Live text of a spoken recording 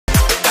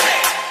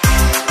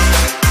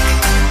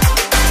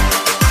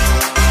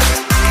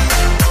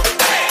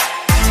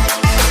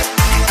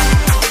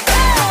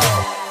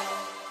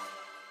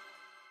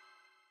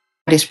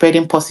is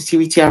spreading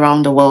positivity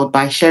around the world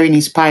by sharing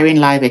inspiring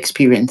life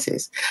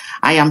experiences.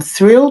 I am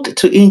thrilled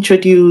to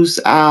introduce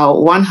our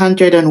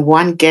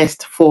 101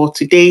 guest for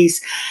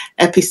today's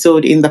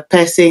episode in the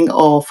person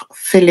of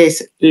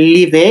Phyllis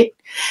Leavitt,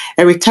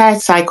 a retired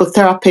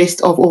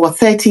psychotherapist of over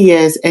 30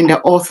 years and the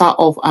author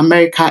of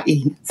America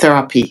in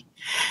Therapy.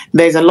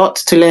 There's a lot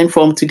to learn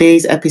from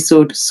today's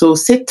episode, so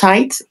sit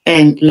tight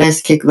and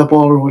let's kick the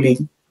ball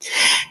rolling.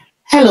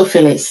 Hello,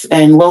 Phyllis,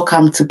 and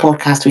welcome to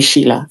Podcast with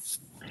SHEILA.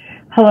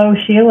 Hello,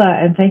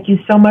 SHEILA, and thank you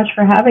so much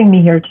for having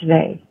me here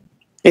today.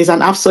 It's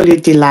an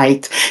absolute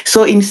delight.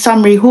 So in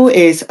summary, who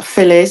is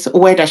Phyllis?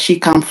 Where does she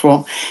come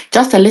from?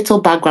 Just a little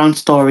background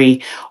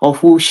story of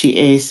who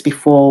she is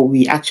before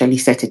we actually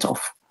set it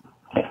off.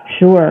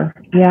 Sure.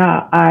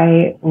 Yeah,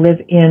 I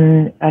live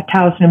in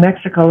Taos, New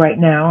Mexico right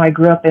now. I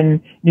grew up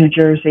in New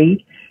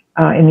Jersey,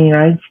 in the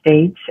United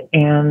States,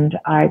 and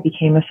I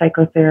became a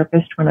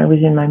psychotherapist when I was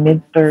in my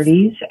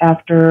mid-30s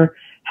after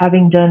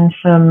having done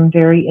some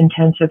very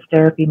intensive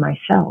therapy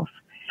myself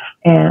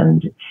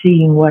and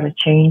seeing what a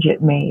change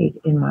it made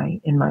in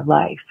my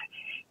life.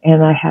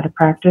 And I had a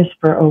practice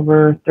for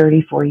over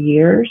 34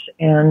 years,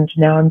 and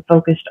now I'm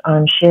focused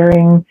on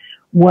sharing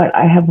what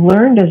I have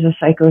learned as a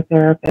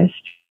psychotherapist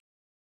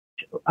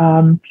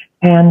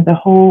and the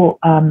whole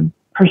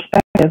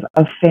perspective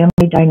of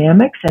family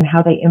dynamics and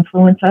how they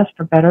influence us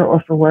for better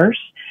or for worse,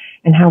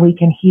 and how we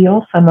can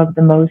heal some of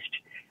the most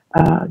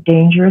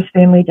dangerous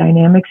family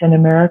dynamics in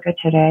America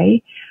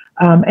today.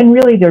 And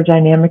really, they're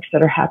dynamics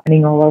that are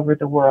happening all over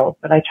the world.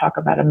 But I talk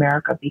about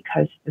America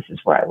because this is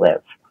where I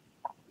live.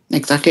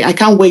 Exactly. I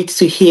can't wait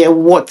to hear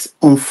what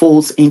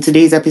unfolds in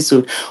today's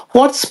episode.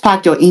 What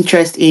sparked your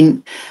interest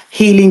in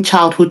healing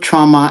childhood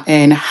trauma,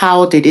 and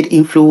how did it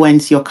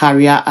influence your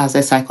career as a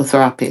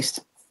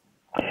psychotherapist?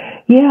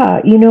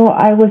 Yeah,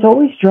 I was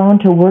always drawn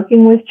to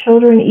working with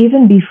children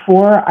even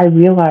before I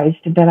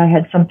realized that I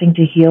had something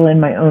to heal in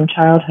my own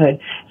childhood.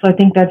 So I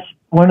think that's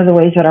one of the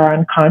ways that our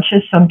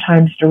unconscious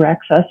sometimes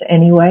directs us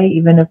anyway,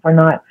 even if we're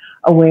not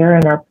aware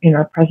in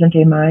our present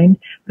day mind.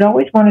 But I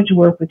always wanted to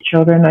work with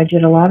children. I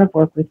did a lot of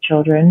work with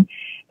children.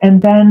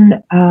 And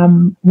then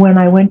when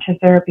I went to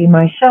therapy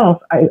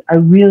myself, I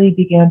really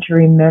began to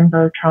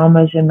remember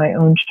traumas in my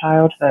own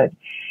childhood.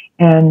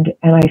 And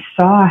I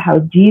saw how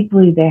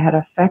deeply they had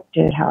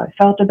affected how I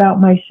felt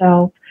about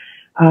myself,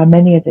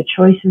 many of the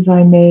choices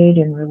I made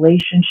in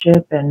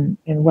relationship and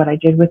what I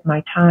did with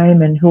my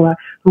time, and who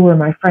were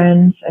my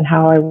friends, and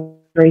how I was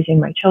raising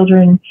my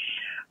children.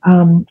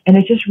 And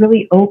it just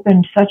really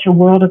opened such a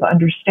world of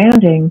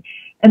understanding.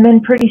 And then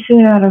pretty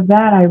soon out of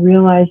that, I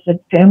realized that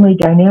family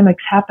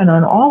dynamics happen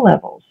on all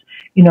levels,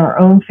 in our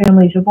own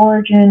families of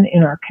origin,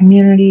 in our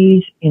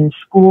communities, in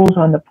schools,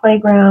 on the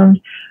playground,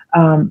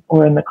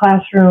 or in the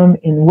classroom,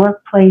 in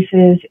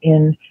workplaces,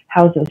 in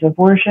houses of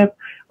worship.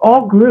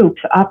 All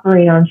groups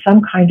operate on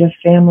some kind of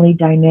family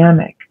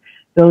dynamic.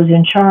 Those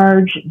in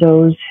charge,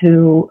 those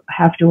who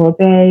have to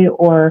obey,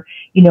 or,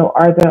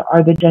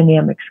 are the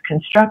dynamics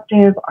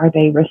constructive? Are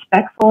they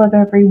respectful of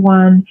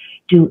everyone?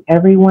 Do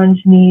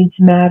everyone's needs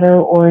matter,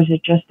 or is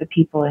it just the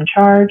people in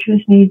charge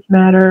whose needs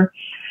matter?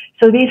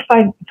 So these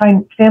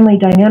family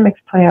dynamics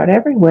play out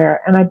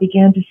everywhere, and I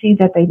began to see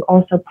that they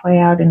also play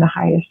out in the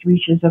highest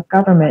reaches of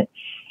government.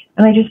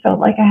 And I just felt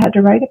like I had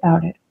to write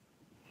about it.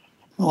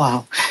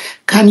 Wow.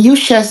 Can you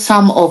share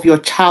some of your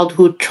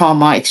childhood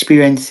trauma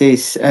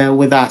experiences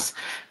with us?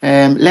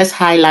 Let's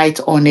highlight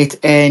on it,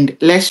 and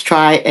let's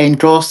try and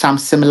draw some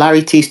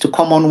similarities to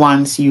common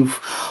ones you've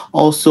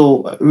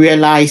also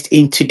realized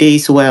in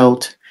today's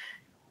world.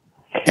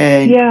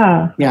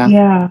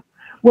 Yeah.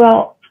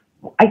 Well,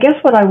 I guess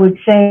what I would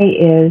say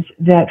is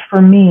that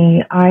for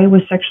me, I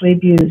was sexually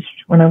abused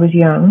when I was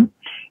young,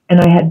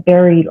 and I had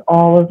buried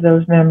all of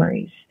those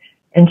memories.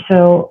 And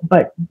so,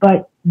 but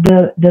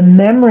the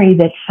memory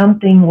that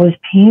something was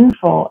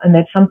painful and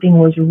that something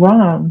was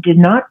wrong did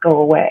not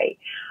go away.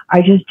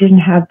 I just didn't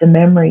have the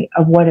memory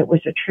of what it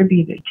was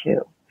attributed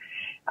to.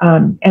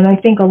 And I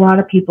think a lot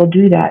of people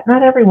do that.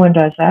 Not everyone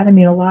does that. I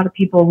mean, a lot of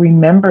people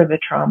remember the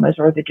traumas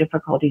or the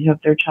difficulties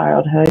of their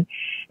childhood,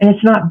 and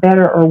it's not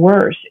better or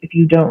worse if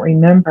you don't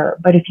remember.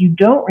 But if you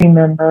don't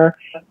remember,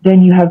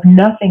 then you have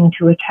nothing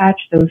to attach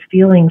those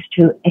feelings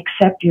to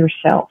except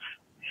yourself.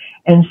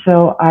 And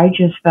so I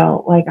just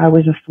felt like I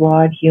was a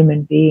flawed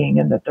human being,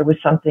 and that there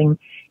was something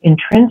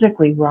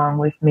intrinsically wrong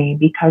with me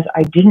because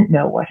I didn't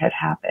know what had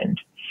happened.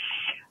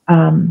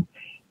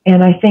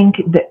 And I think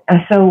that,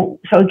 so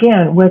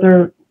again,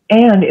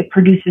 and it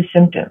produces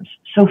symptoms.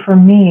 So for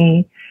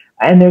me,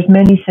 and there's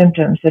many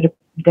symptoms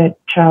that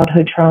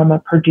childhood trauma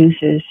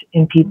produces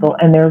in people,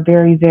 and they're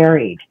very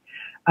varied.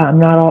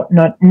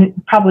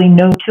 Probably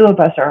no two of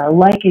us are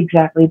alike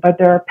exactly, but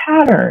there are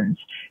patterns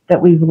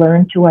that we've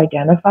learned to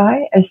identify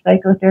as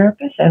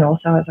psychotherapists, and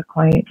also as a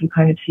client, you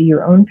kind of see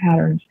your own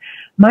patterns.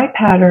 My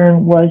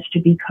pattern was to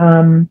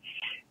become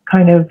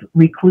kind of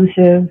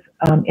reclusive,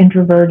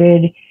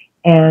 introverted,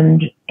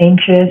 and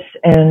anxious,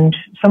 and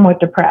somewhat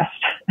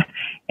depressed.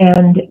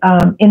 And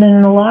in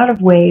a lot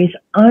of ways,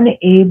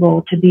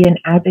 unable to be an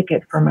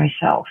advocate for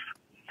myself.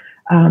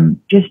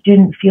 just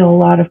didn't feel a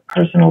lot of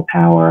personal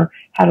power,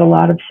 had a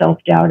lot of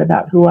self-doubt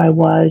about who I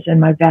was and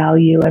my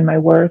value and my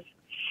worth.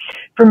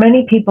 For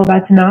many people,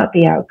 that's not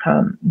the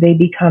outcome. They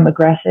become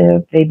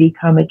aggressive, they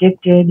become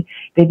addicted,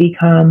 they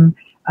become,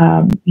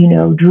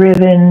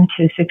 driven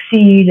to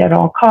succeed at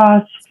all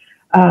costs.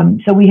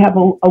 So we have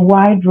a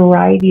wide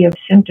variety of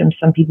symptoms.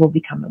 Some people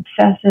become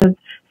obsessive,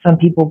 some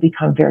people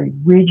become very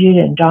rigid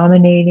and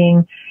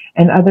dominating,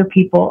 and other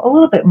people, a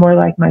little bit more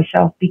like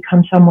myself,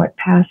 become somewhat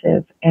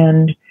passive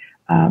and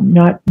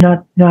not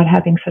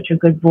having such a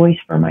good voice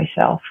for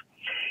myself.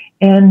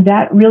 And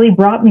that really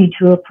brought me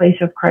to a place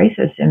of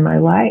crisis in my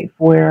life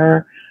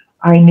where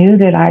I knew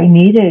that I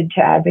needed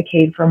to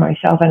advocate for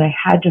myself and I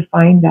had to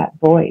find that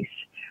voice.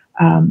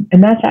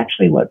 And that's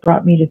actually what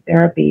brought me to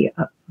therapy,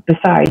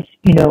 besides,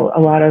 a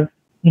lot of,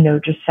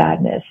 just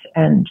sadness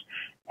and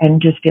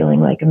just feeling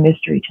like a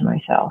mystery to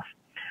myself.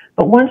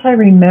 But once I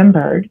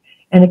remembered,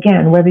 and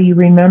again, whether you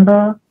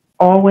remember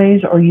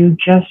always or you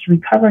just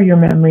recover your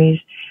memories,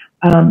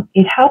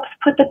 it helps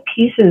put the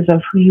pieces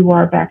of who you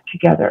are back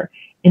together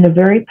in a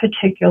very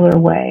particular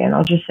way. And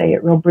I'll just say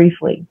it real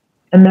briefly.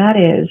 And that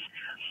is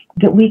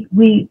that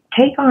we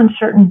take on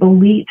certain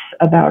beliefs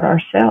about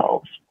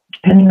ourselves,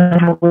 depending on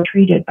how we're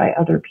treated by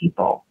other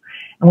people.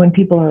 And when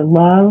people are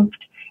loved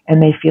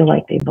and they feel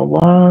like they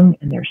belong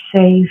and they're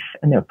safe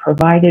and they're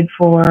provided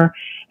for,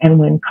 and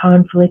when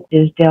conflict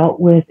is dealt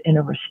with in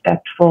a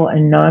respectful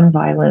and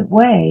nonviolent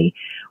way,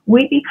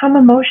 we become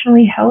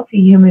emotionally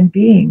healthy human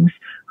beings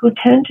who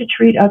tend to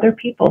treat other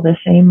people the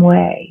same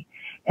way.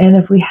 And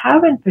if we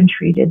haven't been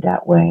treated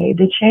that way,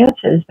 the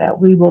chances that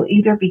we will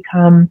either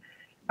become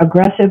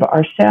aggressive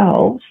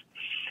ourselves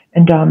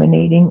and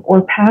dominating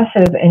or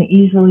passive and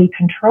easily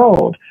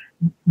controlled,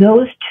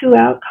 those two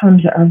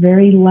outcomes are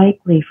very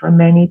likely for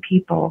many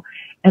people.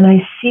 And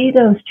I see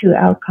those two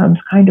outcomes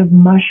kind of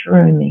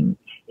mushrooming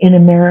in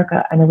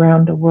America and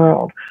around the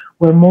world,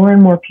 where more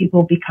and more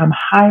people become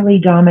highly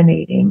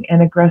dominating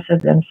and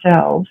aggressive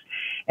themselves,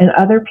 and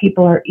other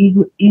people are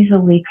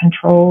easily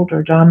controlled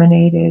or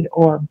dominated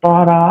or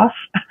bought off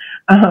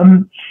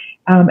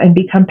and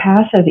become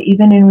passive,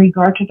 even in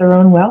regard to their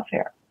own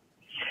welfare.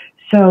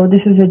 So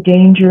this is a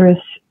dangerous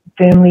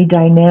family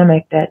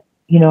dynamic that,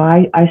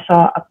 I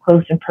saw up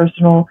close and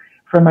personal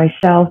for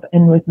myself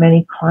and with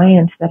many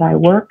clients that I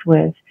worked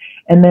with,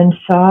 and then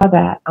saw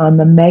that on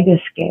the mega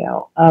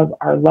scale of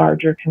our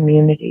larger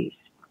communities.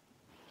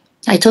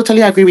 I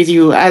totally agree with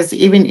you, as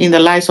even in the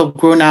lives of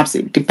grown-ups,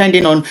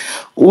 depending on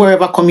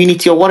wherever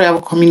community or whatever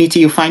community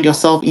you find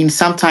yourself in,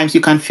 sometimes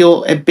you can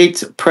feel a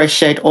bit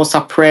pressured or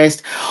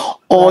suppressed,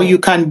 or you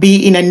can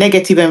be in a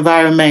negative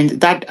environment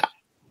that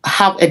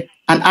have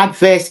an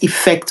adverse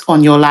effect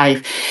on your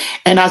life.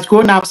 And as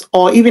grown-ups,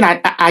 or even,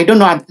 I don't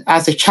know,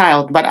 as a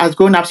child, but as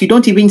grown-ups, you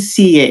don't even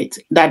see it,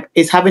 that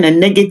it's having a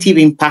negative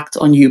impact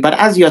on you. But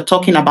as you're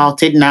talking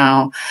about it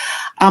now,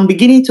 I'm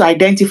beginning to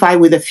identify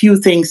with a few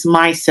things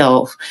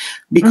myself,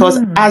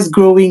 because as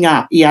growing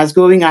up,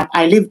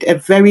 I lived a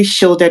very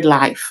shielded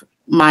life.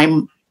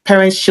 My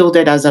parents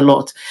shielded us a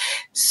lot.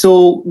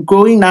 So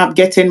growing up,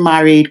 getting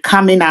married,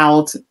 coming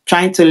out,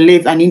 trying to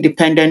live an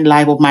independent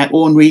life of my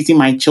own, raising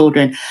my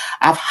children,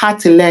 I've had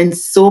to learn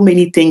so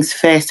many things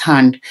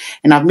firsthand,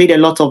 and I've made a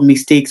lot of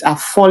mistakes.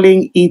 I've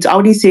fallen into, I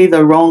wouldn't say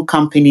the wrong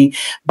company,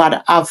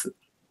 but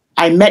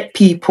I met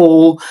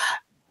people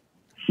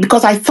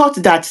because I thought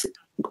that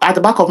at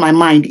the back of my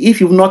mind, if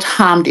you've not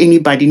harmed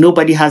anybody,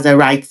 nobody has a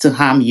right to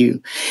harm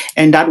you.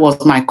 And that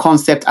was my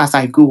concept as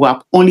I grew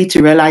up, only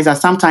to realize that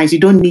sometimes you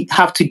don't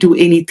have to do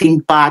anything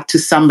bad to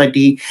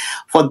somebody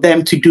for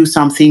them to do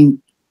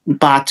something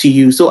bad to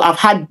you. So I've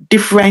had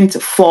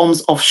different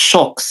forms of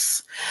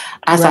shocks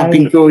as I've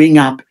been growing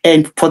up.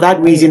 And for that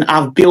reason,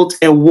 I've built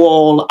a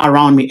wall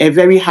around me, a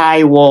very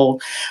high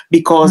wall,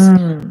 because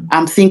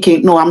I'm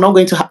thinking, no, I'm not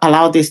going to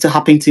allow this to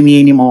happen to me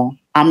anymore.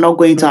 I'm not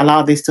going to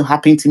allow this to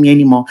happen to me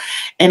anymore.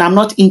 And I'm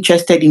not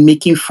interested in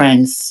making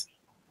friends.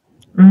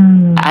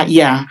 I'm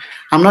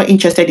not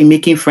interested in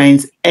making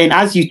friends. And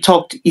as you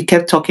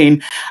kept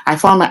talking, I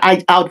found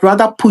I would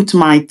rather put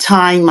my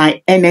time,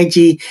 my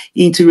energy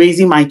into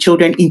raising my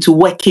children, into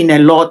working a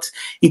lot,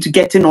 into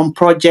getting on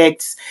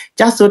projects,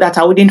 just so that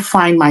I wouldn't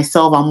find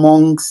myself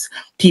amongst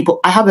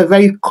people. I have a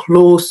very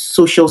close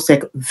social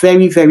circle,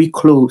 very, very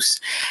close.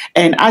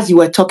 And as you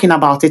were talking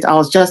about it, I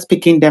was just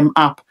picking them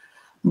up.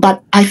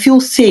 But I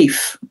feel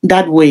safe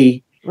that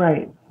way.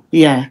 Right.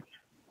 Yeah.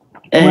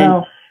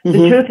 Well,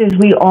 the truth is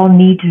we all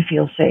need to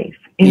feel safe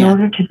in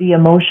order to be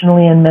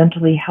emotionally and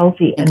mentally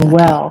healthy and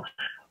well.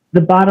 The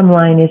bottom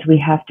line is we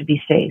have to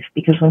be safe,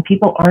 because when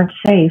people aren't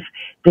safe,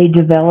 they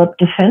develop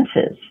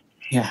defenses.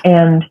 Yeah.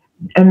 And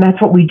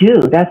that's what we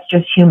do. That's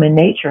just human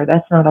nature.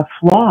 That's not a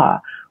flaw.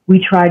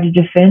 We try to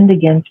defend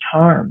against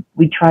harm.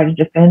 We try to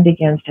defend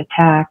against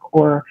attack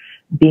or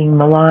being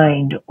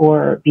maligned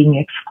or being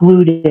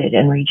excluded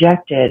and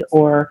rejected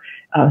or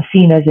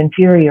seen as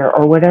inferior,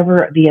 or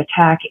whatever the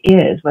attack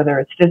is, whether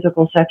it's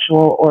physical,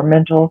 sexual, or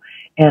mental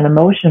and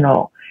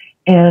emotional.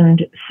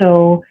 And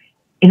so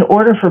in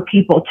order for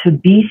people to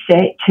be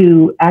safe,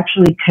 to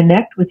actually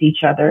connect with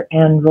each other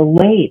and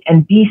relate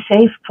and be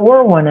safe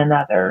for one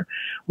another,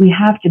 we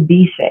have to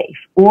be safe,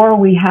 or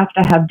we have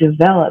to have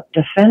developed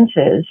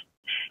defenses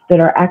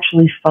that are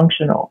actually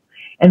functional.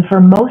 And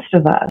for most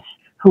of us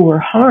who were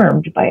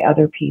harmed by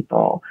other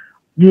people,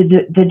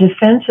 the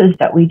defenses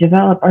that we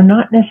develop are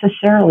not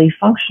necessarily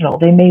functional.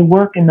 They may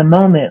work in the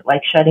moment,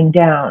 like shutting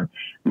down,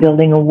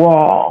 building a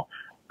wall,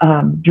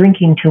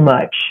 drinking too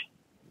much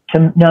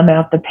to numb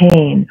out the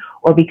pain,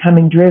 or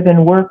becoming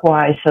driven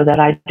work-wise so that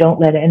I don't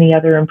let any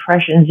other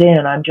impressions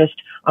in. I'm just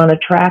on a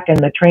track and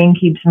the train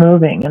keeps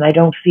moving and I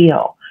don't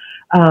feel.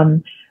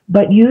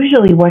 But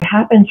usually what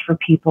happens for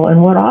people,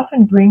 and what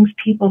often brings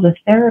people to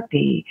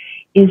therapy,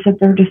 is that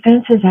their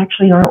defenses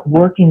actually aren't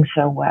working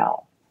so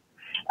well.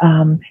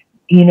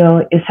 You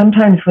know,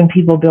 sometimes when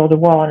people build a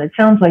wall, and it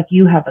sounds like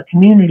you have a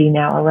community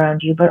now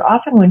around you, but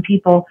often when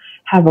people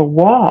have a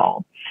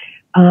wall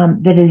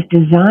that is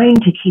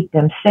designed to keep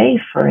them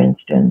safe, for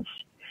instance,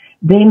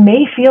 they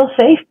may feel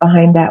safe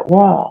behind that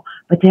wall,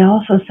 but they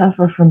also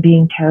suffer from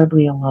being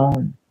terribly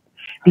alone,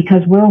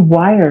 because we're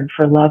wired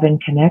for love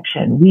and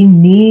connection. We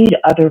need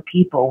other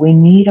people. We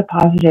need a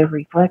positive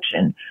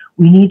reflection.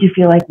 We need to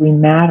feel like we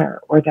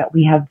matter or that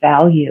we have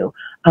value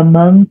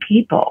among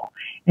people.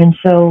 And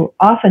so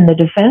often the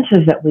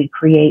defenses that we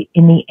create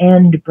in the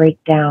end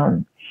break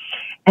down.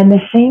 And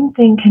the same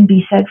thing can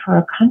be said for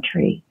a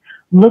country.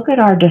 Look at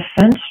our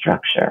defense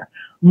structure.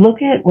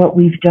 Look at what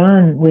we've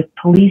done with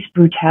police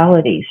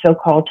brutality,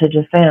 so-called to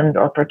defend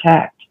or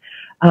protect.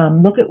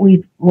 Look at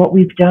what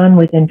we've done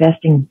with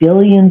investing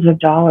billions of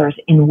dollars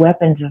in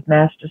weapons of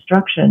mass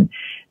destruction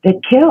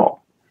that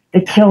kill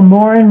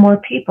more and more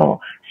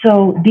people.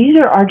 So these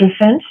are our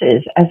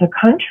defenses as a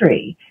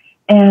country.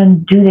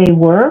 And do they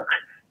work?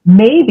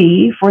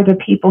 Maybe for the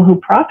people who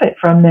profit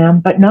from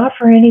them, but not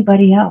for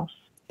anybody else.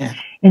 Yeah.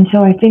 And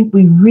so I think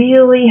we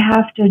really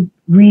have to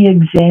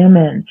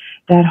re-examine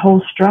that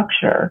whole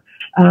structure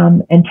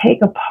and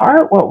take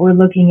apart what we're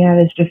looking at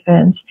as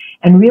defense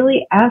and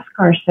really ask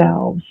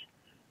ourselves,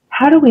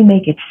 how do we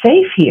make it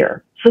safe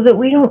here so that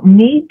we don't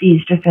need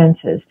these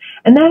defenses?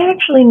 And that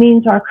actually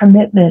means our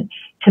commitment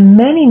to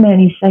many,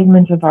 many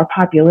segments of our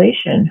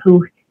population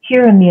who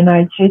here in the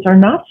United States are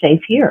not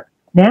safe here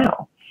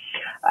now,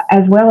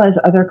 as well as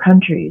other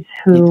countries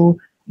who,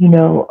 you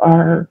know,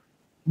 are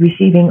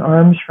receiving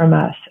arms from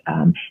us.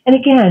 And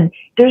again,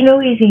 there's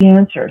no easy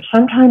answer.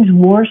 Sometimes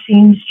war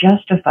seems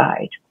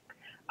justified.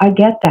 I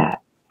get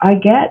that. I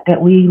get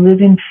that we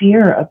live in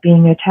fear of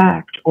being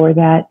attacked, or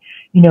that,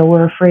 you know,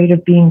 we're afraid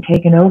of being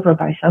taken over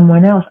by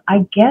someone else.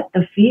 I get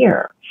the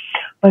fear.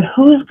 But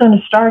who's going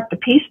to start the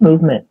peace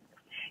movement?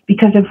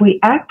 Because if we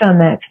act on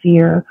that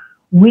fear,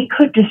 we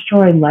could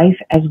destroy life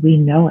as we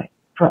know it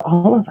for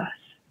all of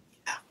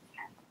us.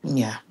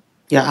 Yeah,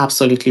 you're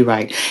absolutely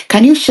right.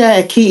 Can you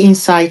share a key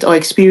insight or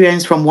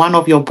experience from one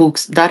of your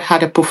books that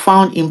had a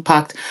profound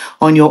impact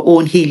on your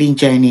own healing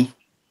journey?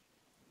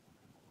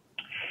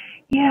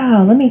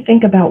 Yeah, let me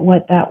think about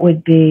what that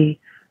would be.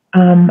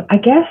 I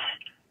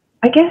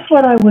guess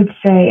what I would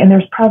say, and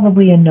there's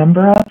probably a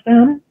number of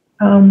them,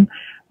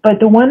 but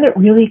the one that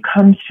really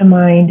comes to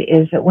mind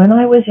is that when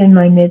I was in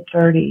my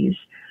mid-30s,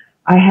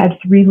 I had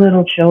 3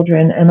 little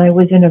children, and I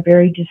was in a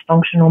very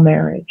dysfunctional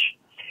marriage,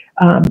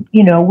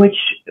 you know, which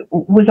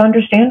was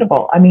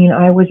understandable. I mean,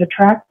 I was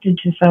attracted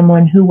to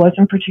someone who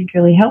wasn't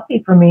particularly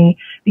healthy for me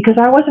because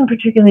I wasn't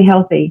particularly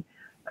healthy.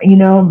 You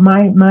know,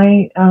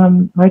 my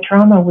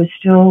trauma was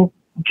still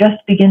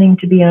just beginning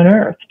to be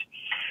unearthed.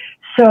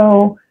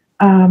 So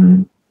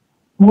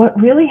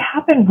what really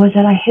happened was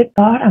that I hit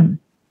bottom.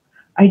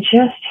 I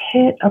just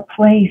hit a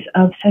place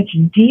of such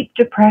deep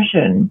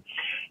depression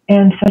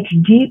and such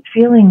deep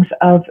feelings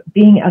of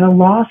being at a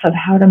loss of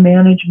how to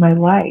manage my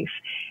life.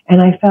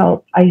 And I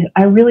felt,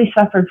 I really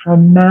suffered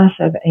from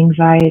massive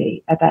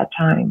anxiety at that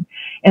time.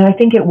 And I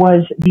think it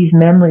was these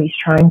memories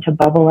trying to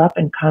bubble up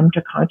and come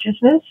to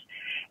consciousness.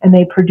 And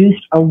they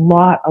produced a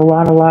lot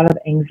of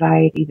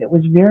anxiety that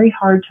was very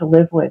hard to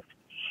live with.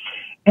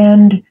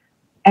 And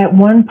at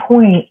one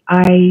point,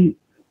 I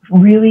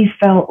really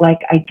felt like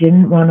I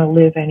didn't want to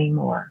live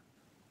anymore.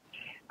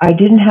 I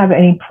didn't have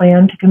any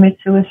plan to commit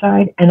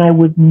suicide, and I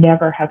would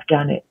never have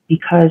done it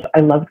because I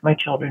loved my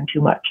children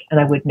too much, and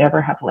I would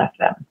never have left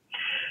them.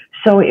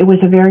 So it was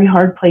a very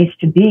hard place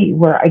to be,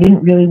 where I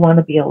didn't really want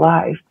to be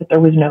alive, but there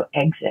was no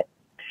exit.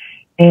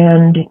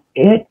 And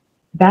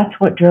that's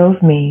what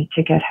drove me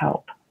to get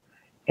help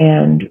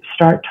and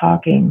start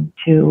talking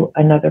to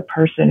another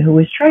person who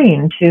was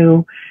trained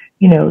to,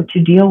 you know,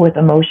 to deal with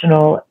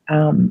emotional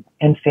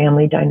and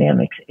family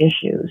dynamics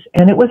issues.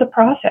 And it was a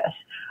process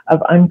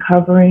of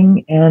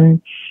uncovering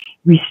and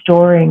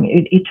restoring.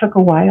 It took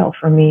a while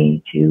for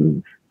me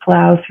to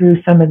plow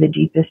through some of the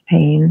deepest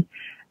pain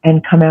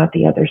and come out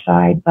the other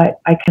side, but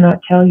I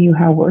cannot tell you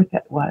how worth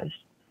it was.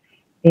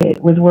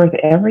 It was worth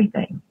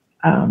everything.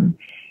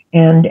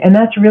 And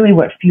that's really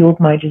what fueled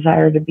my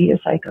desire to be a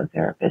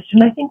psychotherapist.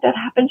 And I think that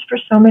happens for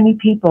so many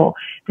people,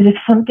 that if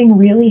something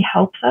really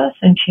helps us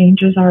and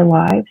changes our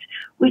lives,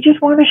 we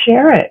just want to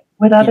share it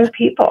with other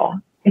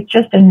people. It's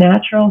just a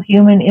natural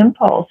human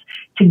impulse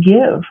to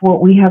give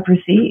what we have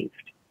received.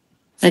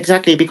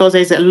 Exactly, because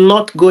there's a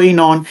lot going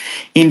on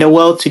in the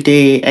world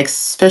today,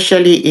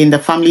 especially in the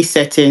family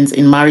settings,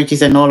 in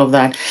marriages and all of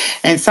that.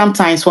 And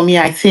sometimes for me,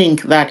 I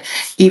think that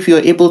if you're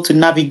able to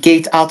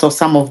navigate out of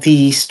some of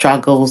these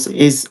struggles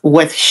is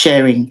worth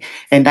sharing.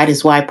 And that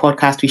is why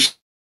podcast with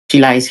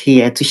SHEILA is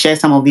here to share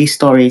some of these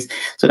stories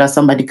so that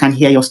somebody can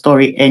hear your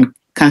story and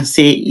can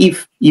say,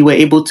 if you were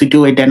able to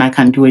do it, then I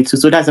can do it too.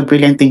 So that's a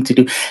brilliant thing to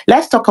do.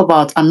 Let's talk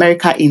about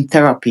America in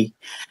therapy.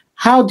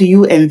 How do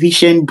you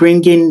envision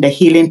bringing the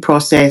healing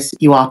process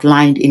you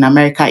outlined in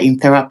America in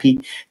therapy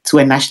to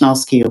a national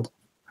scale?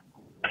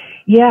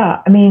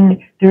 Yeah, I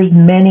mean, there's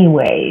many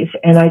ways,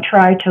 and I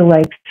try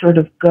to sort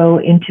of go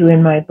into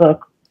in my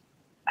book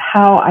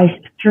how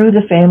through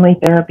the family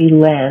therapy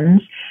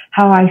lens,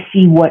 how I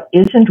see what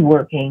isn't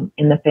working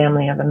in the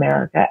family of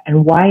America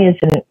and why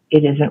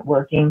it isn't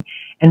working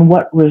and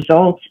what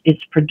results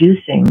it's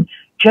producing.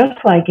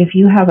 Just like if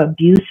you have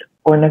abuse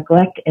or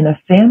neglect in a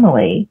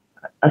family,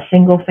 a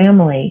single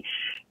family,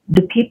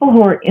 the people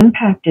who are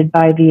impacted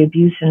by the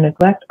abuse and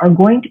neglect are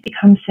going to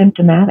become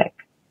symptomatic.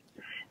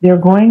 They're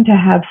going to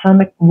have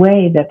some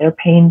way that their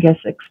pain gets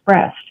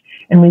expressed.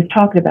 And we've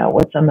talked about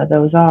what some of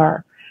those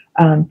are.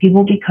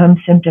 People become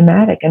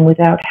symptomatic, and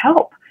without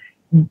help,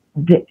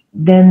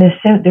 then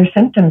their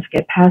symptoms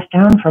get passed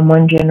down from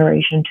one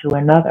generation to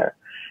another.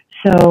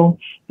 So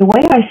the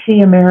way I see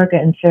America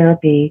in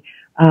therapy,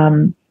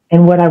 and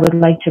what I would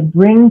like to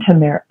bring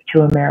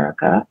to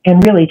America,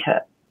 and really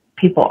to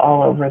people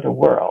all over the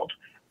world,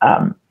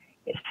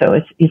 so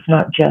it's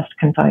not just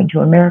confined to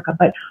America,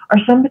 but are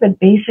some of the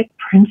basic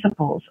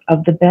principles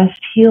of the best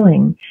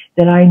healing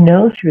that I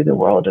know through the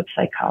world of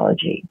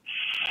psychology.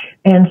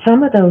 And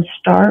some of those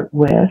start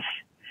with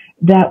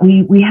that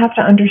we have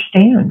to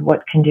understand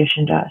what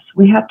conditioned us.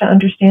 We have to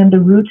understand the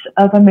roots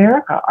of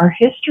America, our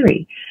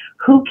history.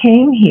 Who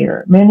came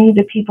here? Many of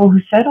the people who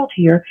settled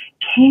here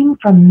came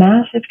from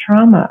massive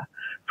trauma,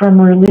 from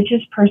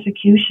religious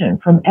persecution,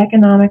 from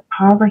economic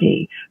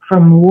poverty,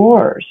 from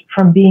wars,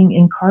 from being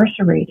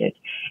incarcerated.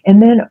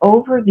 And then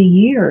over the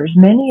years,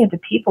 many of the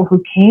people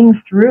who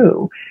came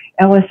through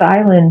Ellis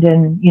Island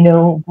and,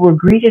 were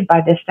greeted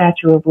by the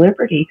Statue of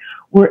Liberty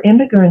were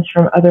immigrants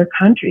from other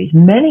countries,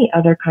 many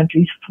other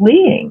countries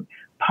fleeing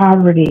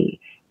poverty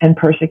and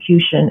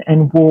persecution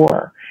and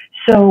war.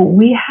 So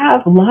we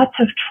have lots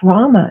of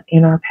trauma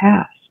in our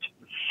past.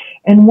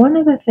 And one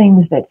of the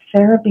things that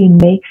therapy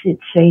makes it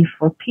safe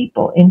for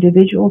people,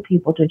 individual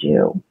people, to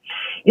do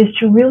is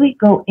to really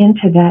go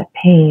into that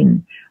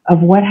pain of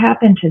what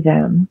happened to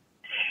them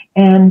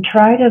and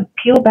try to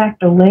peel back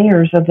the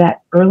layers of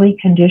that early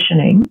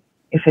conditioning,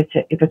 if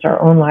it's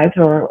our own lives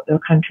or the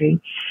country,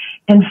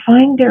 and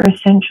find their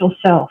essential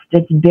self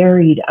that's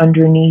buried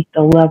underneath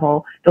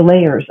the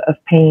layers of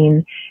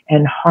pain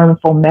and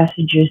harmful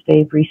messages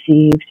they've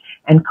received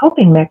and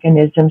coping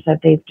mechanisms that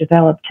they've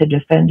developed to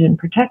defend and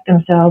protect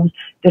themselves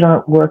that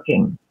aren't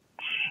working.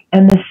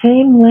 And the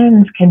same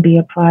lens can be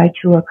applied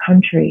to a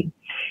country.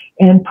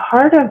 And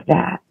part of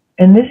that,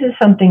 and this is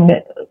something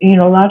that,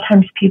 a lot of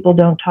times people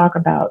don't talk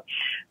about,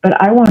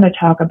 but I want to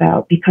talk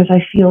about because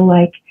I feel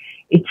like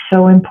it's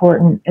so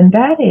important. And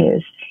that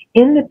is,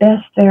 in the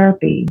best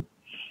therapy,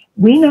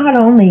 we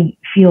not only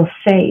feel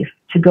safe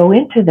to go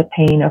into the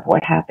pain of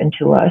what happened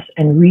to us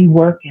and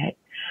rework it,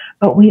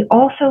 but we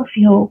also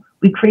feel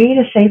we create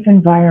a safe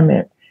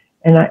environment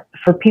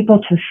for people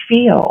to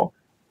feel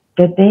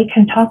that they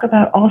can talk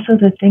about also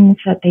the things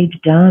that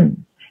they've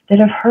done that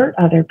have hurt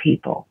other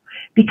people.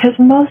 Because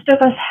most of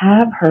us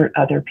have hurt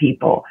other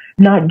people,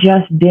 not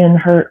just been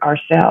hurt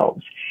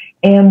ourselves.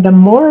 And the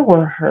more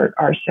we're hurt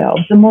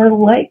ourselves, the more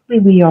likely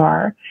we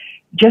are,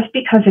 just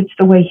because it's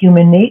the way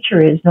human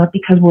nature is, not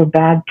because we're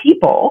bad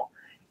people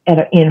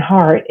in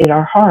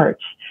our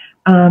hearts,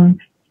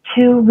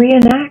 to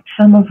reenact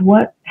some of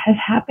what has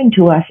happened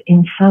to us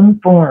in some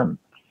form.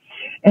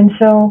 And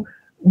so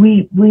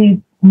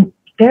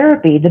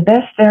therapy, the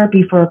best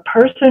therapy for a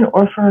person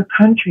or for a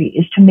country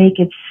is to make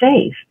it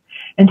safe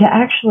and to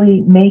actually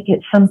make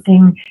it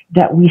something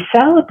that we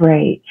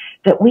celebrate,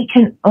 that we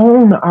can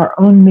own our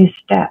own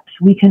missteps.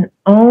 We can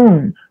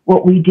own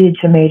what we did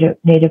to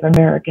Native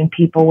American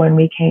people when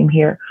we came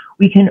here.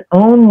 We can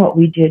own what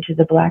we did to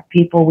the Black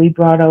people we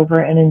brought over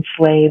and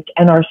enslaved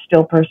and are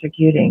still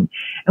persecuting.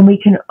 And we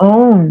can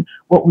own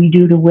what we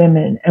do to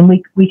women, and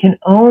we can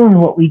own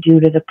what we do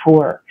to the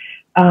poor,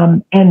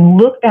 and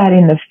look that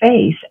in the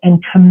face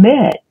and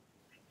commit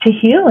to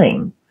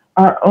healing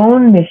our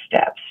own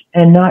missteps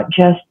and not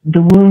just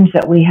the wounds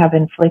that we have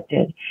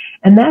inflicted.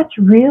 And that's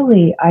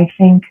really, I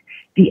think,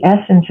 the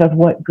essence of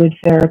what good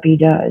therapy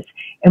does.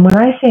 And when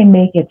I say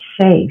make it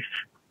safe,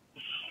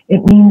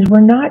 it means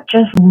we're not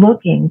just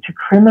looking to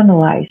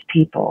criminalize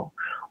people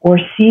or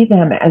see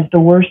them as the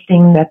worst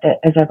thing that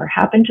has ever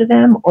happened to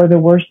them or the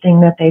worst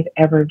thing that they've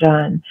ever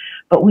done,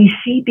 but we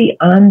see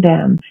beyond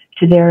them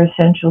to their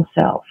essential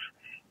self.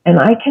 And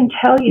I can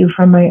tell you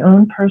from my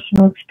own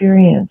personal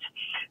experience,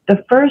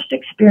 the first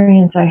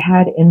experience I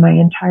had in my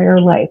entire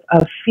life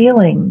of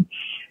feeling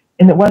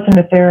and it wasn't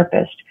a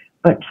therapist,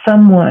 but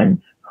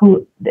someone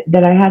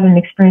that I had an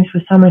experience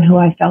with someone who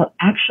I felt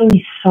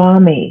actually saw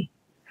me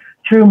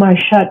through my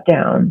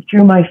shutdown,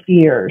 through my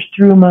fears,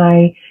 through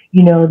my,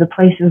 the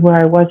places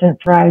where I wasn't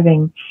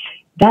thriving.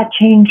 That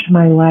changed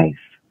my life.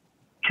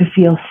 To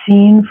feel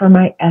seen for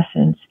my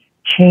essence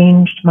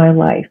changed my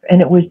life.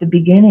 And it was the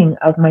beginning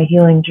of my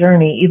healing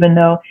journey, even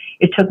though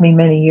it took me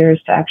many years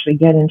to actually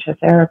get into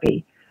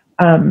therapy.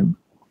 And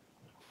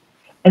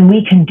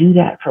we can do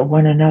that for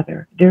one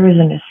another. There is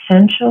an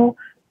essential,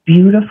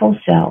 beautiful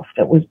self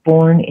that was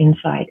born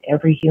inside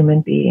every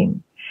human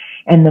being.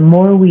 And the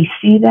more we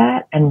see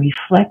that and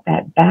reflect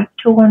that back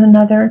to one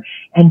another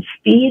and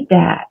feed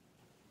that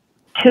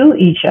to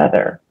each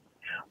other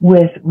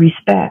with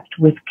respect,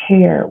 with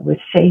care, with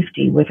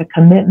safety, with a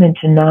commitment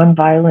to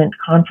nonviolent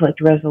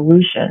conflict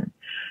resolution,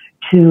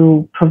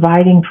 to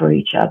providing for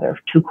each other,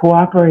 to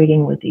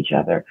cooperating with each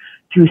other,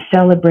 through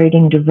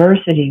celebrating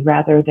diversity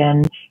rather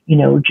than,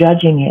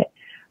 judging it.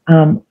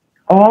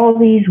 All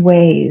these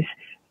ways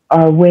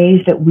are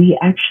ways that we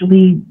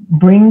actually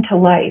bring to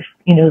life,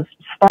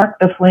 spark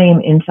the flame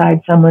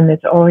inside someone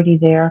that's already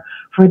there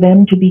for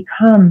them to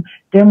become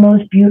their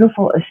most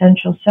beautiful,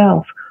 essential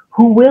self,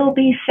 who will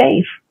be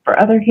safe for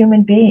other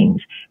human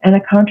beings and a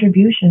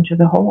contribution to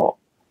the whole.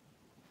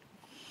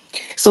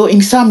 So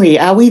in summary,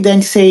 are we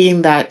then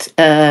saying that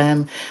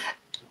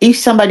if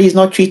somebody is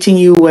not treating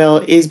you well,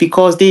 is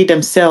because they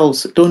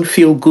themselves don't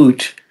feel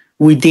good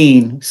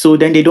within, so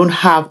then they don't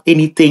have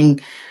anything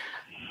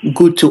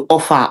good to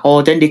offer,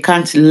 or then they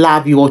can't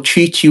love you or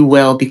treat you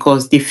well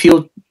because they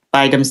feel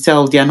by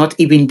themselves they are not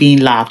even being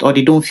loved, or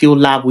they don't feel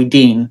love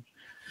within,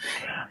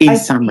 in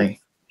summary?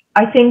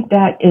 I think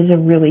that is a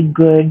really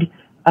good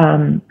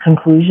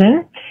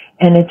conclusion,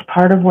 and it's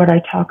part of what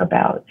I talk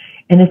about,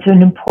 and it's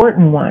an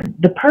important one.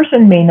 The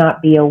person may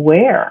not be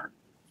aware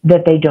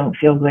that they don't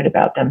feel good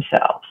about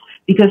themselves,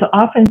 because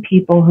often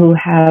people who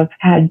have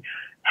had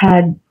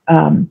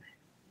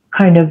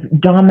kind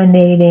of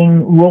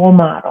dominating role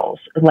models,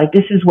 like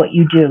this is what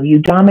you do. You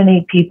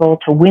dominate people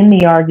to win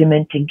the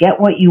argument, to get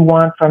what you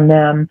want from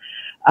them,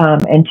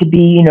 and to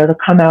be, to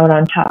come out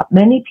on top.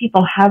 Many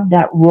people have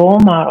that role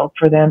model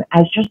for them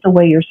as just the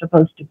way you're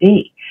supposed to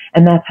be,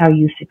 and that's how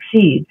you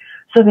succeed.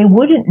 So they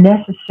wouldn't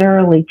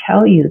necessarily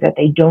tell you that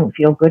they don't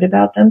feel good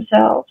about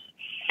themselves.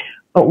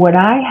 But what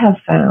I have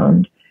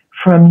found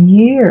from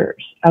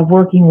years of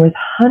working with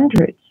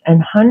hundreds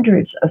and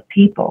hundreds of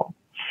people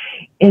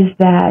is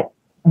that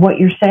what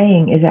you're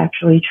saying is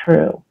actually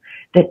true.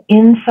 That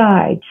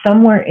inside,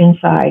 somewhere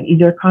inside,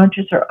 either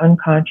conscious or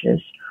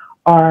unconscious,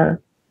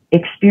 are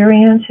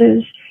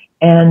experiences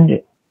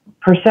and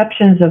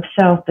perceptions of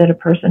self that a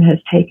person has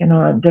taken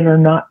on that are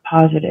not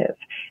positive.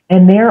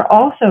 And they're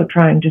also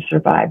trying to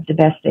survive the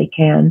best they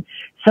can,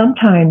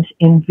 sometimes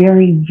in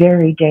very,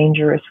 very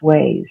dangerous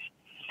ways.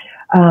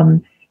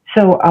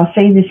 So I'll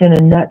say this in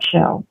a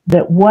nutshell,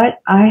 that what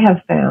I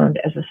have found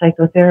as a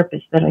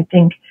psychotherapist that I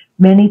think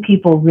many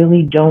people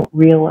really don't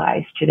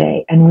realize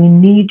today, and we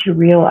need to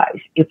realize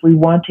if we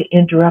want to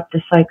interrupt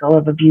the cycle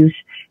of abuse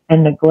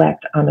and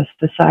neglect on a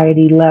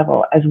society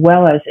level, as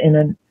well as in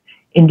an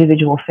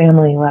individual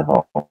family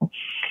level,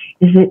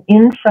 is that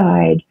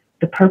inside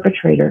the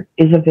perpetrator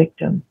is a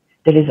victim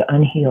that is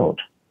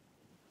unhealed.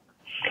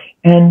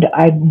 And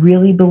I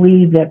really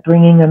believe that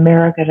bringing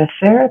America to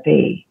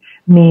therapy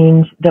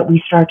means that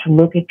we start to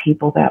look at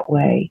people that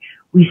way.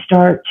 We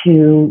start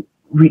to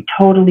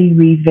totally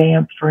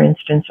revamp, for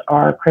instance,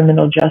 our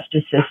criminal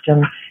justice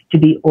system to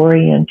be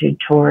oriented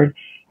toward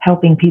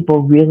helping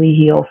people really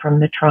heal from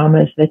the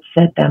traumas that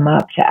set them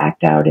up to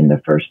act out in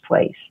the first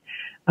place.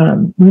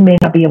 We may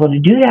not be able to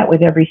do that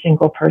with every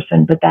single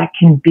person, but that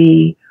can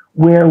be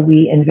where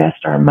we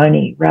invest our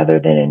money rather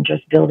than in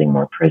just building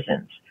more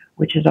prisons,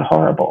 which is a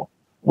horrible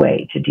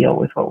way to deal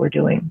with what we're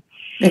doing.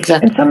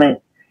 Exactly.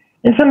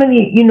 And some of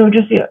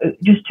the,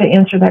 just to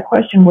answer that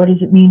question, what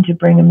does it mean to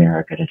bring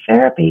America to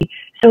therapy?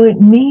 So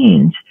it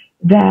means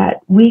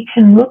that we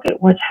can look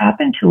at what's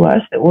happened to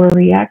us that we're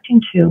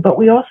reacting to, but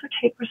we also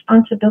take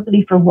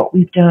responsibility for what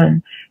we've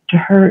done to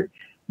hurt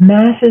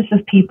masses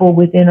of people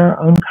within our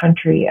own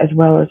country as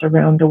well as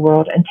around the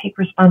world, and take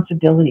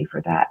responsibility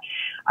for that.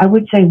 I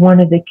would say one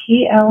of the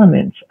key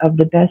elements of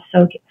the best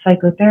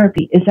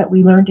psychotherapy is that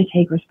we learn to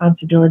take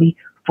responsibility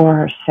for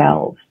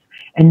ourselves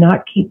and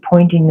not keep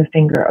pointing the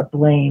finger of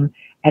blame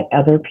at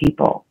other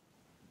people,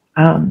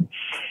 no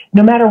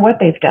matter what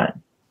they've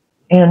done.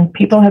 And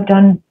people have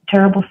done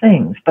terrible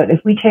things, but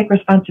if we take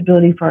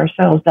responsibility for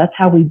ourselves, that's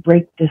how we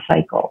break the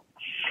cycle.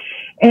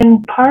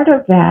 And part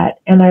of that,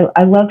 and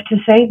I love to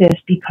say this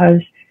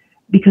because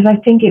I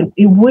think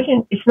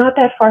it's not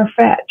that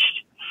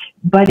far-fetched,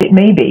 but it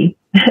may be,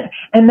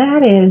 and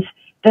that is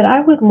that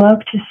I would love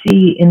to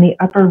see in the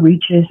upper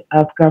reaches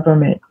of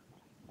government,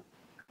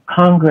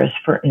 Congress,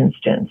 for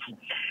instance,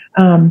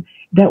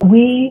 that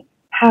we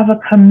have a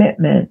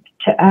commitment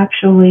to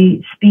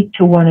actually speak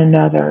to one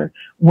another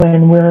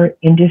when we're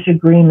in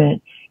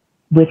disagreement,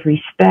 with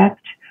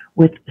respect,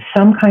 with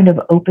some kind of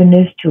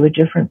openness to a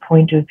different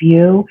point of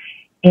view,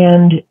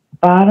 and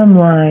bottom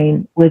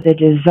line with a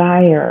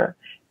desire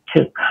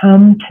to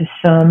come to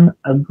some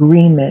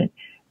agreement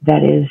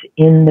that is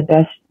in the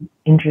best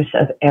interest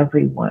of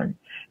everyone.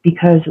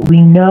 Because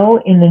we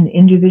know in an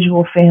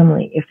individual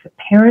family, if the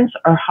parents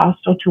are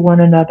hostile to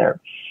one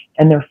another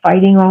and they're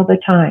fighting all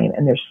the time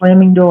and they're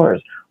slamming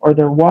doors or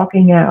they're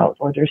walking out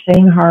or they're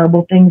saying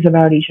horrible things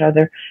about each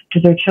other to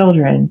their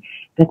children,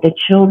 that the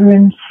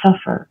children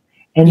suffer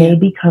and they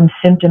become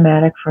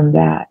symptomatic from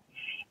that.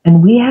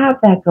 And we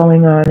have that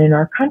going on in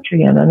our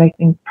country, and I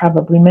think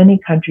probably many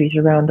countries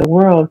around the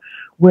world,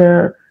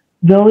 where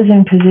those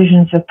in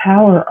positions of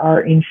power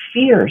are in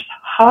fierce,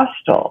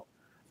 hostile,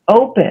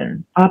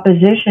 open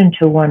opposition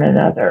to one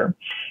another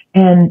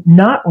and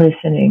not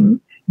listening,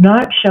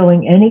 not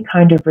showing any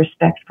kind of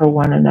respect for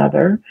one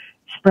another,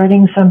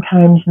 spreading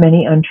sometimes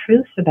many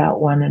untruths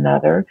about one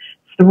another,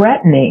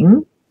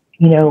 threatening,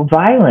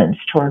 violence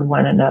toward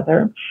one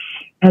another.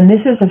 And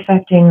this is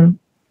affecting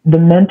the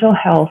mental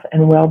health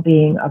and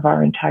well-being of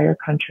our entire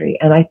country.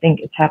 And I think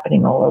it's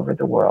happening all over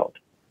the world.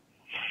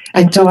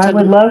 And so I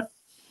would love,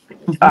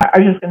 I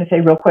was just going to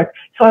say real quick,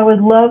 so I would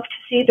love to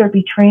see there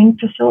be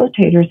trained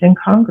facilitators in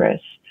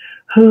Congress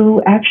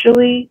who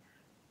actually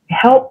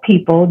help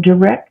people,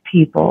 direct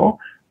people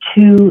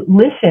to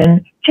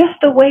listen just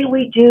the way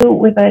we do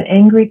with an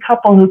angry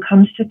couple who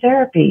comes to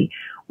therapy.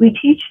 We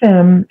teach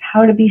them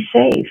how to be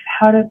safe,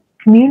 how to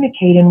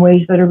communicate in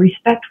ways that are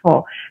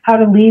respectful, how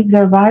to leave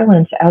their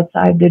violence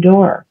outside the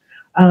door.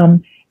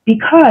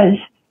 Because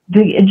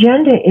the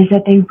agenda is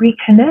that they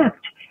reconnect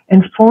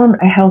and form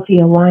a healthy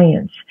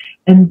alliance.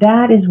 And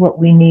that is what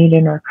we need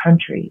in our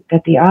country,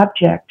 that the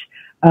object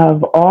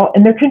of all,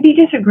 and there can be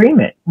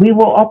disagreement. We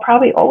will all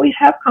probably always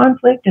have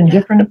conflict and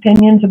different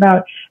opinions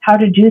about how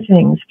to do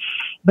things.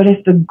 But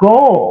if the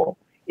goal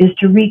is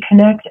to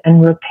reconnect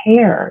and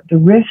repair the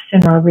rifts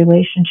in our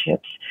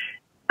relationships,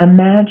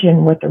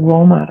 imagine what the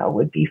role model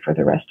would be for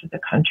the rest of the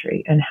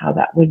country and how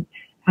that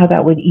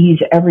would ease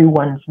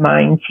everyone's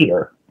minds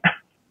here.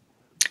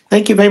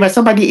 Thank you very much.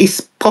 Somebody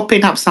is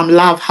popping up some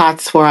love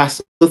hearts for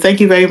us. So thank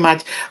you very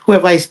much,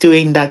 whoever is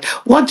doing that.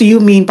 What do you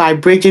mean by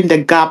bridging the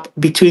gap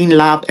between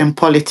love and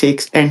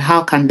politics, and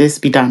how can this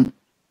be done?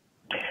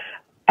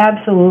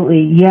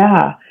 Absolutely,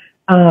 yeah.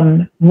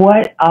 In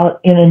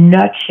a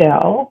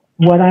nutshell,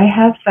 what I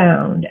have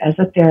found as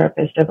a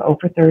therapist of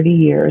over 30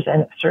 years,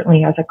 and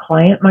certainly as a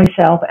client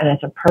myself and as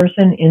a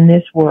person in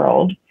this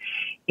world,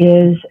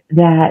 is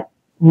that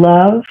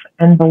love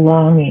and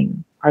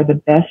belonging are the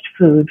best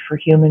food for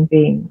human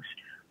beings.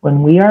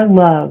 When we are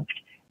loved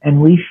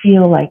and we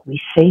feel like we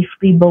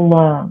safely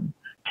belong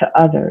to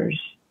others,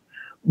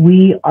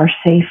 we are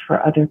safe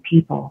for other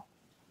people.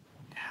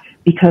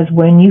 Because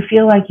when you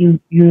feel like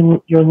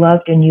you're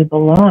loved and you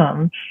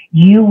belong,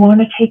 you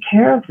want to take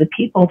care of the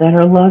people that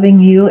are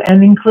loving you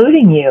and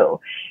including you,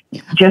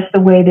 just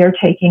the way they're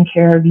taking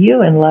care of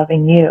you and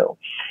loving you.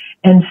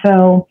 And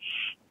so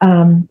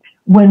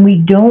when we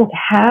don't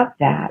have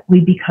that,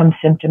 we become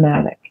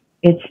symptomatic.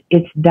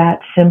 It's that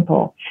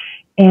simple.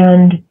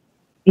 And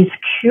it's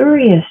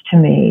curious to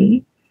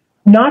me,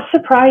 not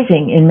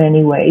surprising in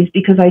many ways,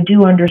 because I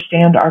do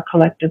understand our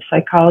collective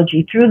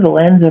psychology through the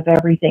lens of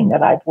everything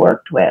that I've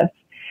worked with,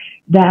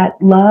 that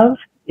love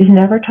is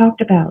never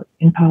talked about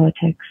in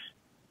politics.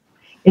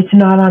 It's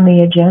not on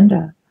the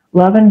agenda.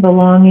 Love and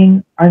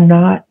belonging are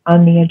not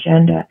on the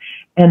agenda.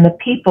 And the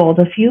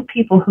few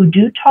people who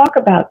do talk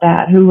about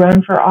that, who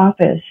run for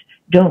office,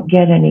 don't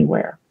get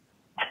anywhere.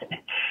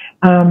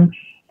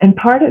 And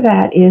part of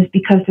that is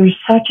because there's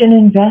such an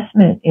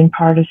investment in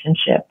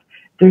partisanship.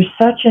 There's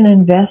such an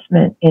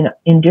investment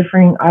in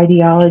differing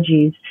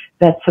ideologies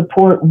that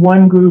support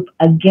one group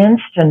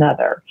against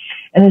another.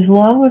 And as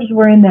long as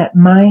we're in that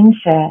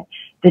mindset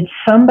that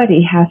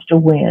somebody has to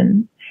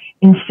win,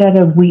 instead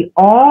of we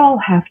all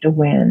have to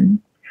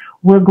win,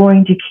 we're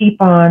going to keep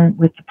on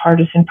with the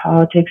partisan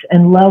politics,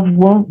 and love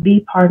won't be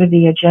part of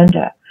the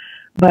agenda.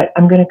 But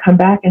I'm going to come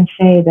back and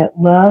say that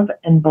love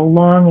and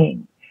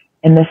belonging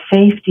and the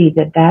safety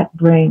that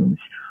brings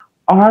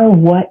are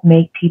what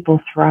make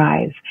people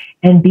thrive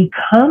and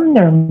become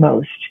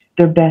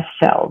their best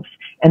selves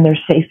and their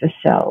safest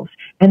selves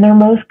and their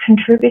most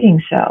contributing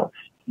selves.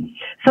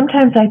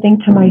 Sometimes I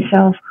think to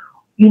myself,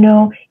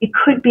 it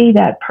could be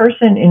that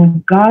person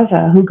in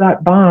Gaza who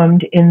got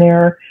bombed in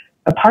their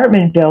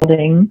apartment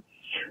building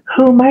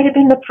who might have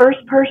been the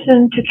first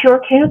person to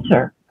cure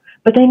cancer,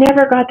 but they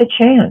never got the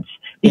chance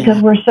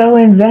because we're so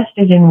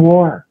invested in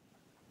war.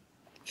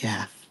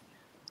 Yeah.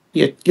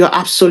 You're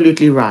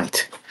absolutely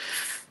right.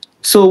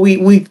 So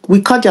we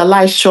cut their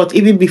lives short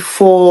even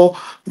before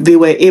they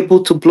were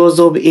able to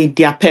blossom in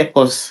their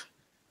purpose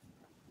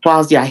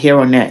whilst they are here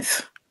on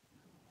earth.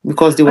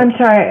 Because I'm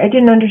sorry, I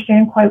didn't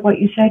understand quite what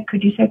you said.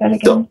 Could you say that again?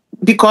 So,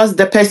 because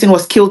the person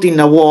was killed in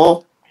the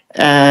war.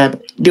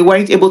 they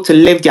weren't able to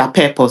live their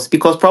purpose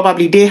because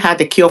probably they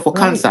had a cure for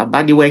Right. cancer,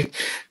 but they were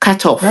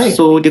cut off, Right.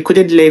 so they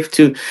couldn't live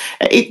to.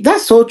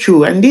 That's so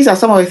true, and these are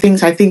some of the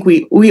things I think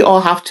we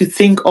all have to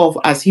think of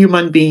as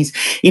human beings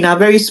in a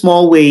very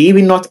small way,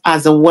 even not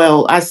as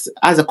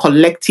a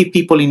collective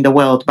people in the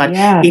world, but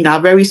Yes. in our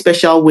very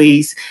special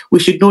ways. We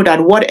should know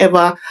that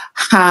whatever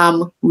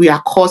harm we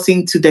are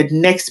causing to the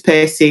next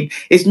person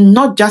is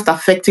not just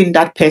affecting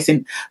that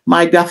person,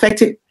 might be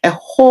affecting a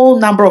whole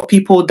number of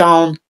people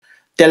down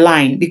the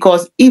line,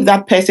 because if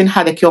that person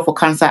had a cure for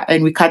cancer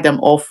and we cut them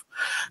off,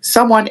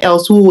 someone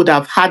else who would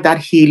have had that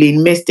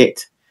healing missed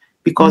it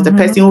because the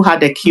person who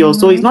had the cure.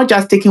 So it's not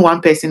just taking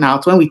one person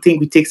out. When we think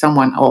we take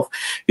someone off,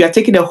 we are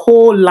taking the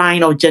whole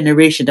line of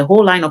generation, the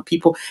whole line of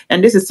people.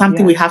 And this is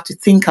something we have to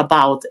think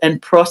about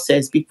and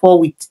process before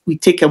we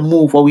take a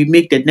move or we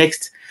make the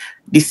next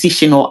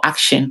decision or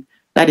action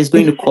that is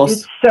going to cause.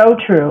 It's so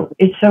true.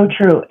 It's so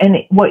true. And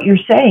what you're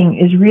saying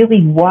is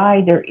really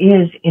why there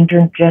is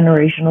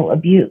intergenerational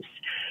abuse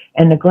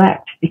and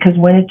neglect, because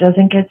when it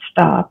doesn't get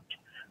stopped,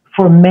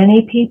 for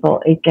many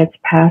people, it gets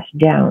passed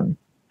down.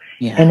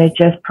 Yeah. And it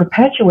just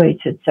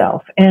perpetuates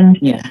itself. And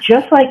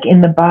just like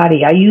in the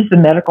body, I use the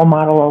medical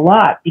model a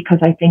lot because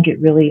I think it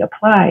really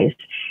applies.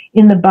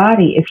 In the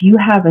body, if you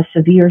have a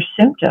severe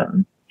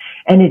symptom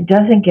and it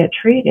doesn't get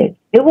treated,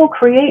 it will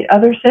create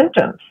other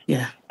symptoms.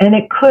 Yeah. And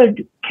it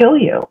could kill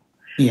you.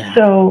 Yeah.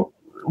 So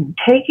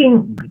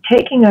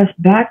taking us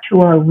back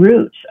to our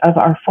roots of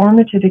our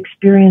formative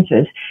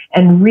experiences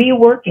and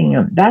reworking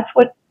them, that's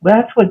what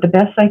the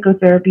best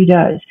psychotherapy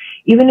does.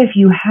 Even if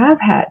you have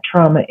had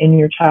trauma in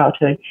your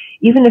childhood,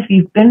 even if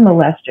you've been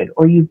molested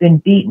or you've been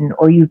beaten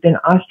or you've been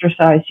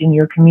ostracized in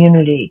your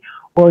community,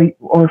 or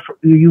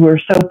you were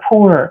so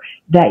poor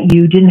that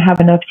you didn't have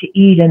enough to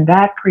eat and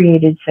that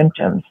created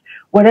symptoms,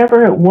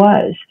 whatever it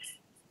was,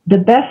 the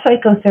best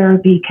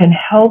psychotherapy can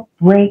help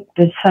break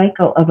the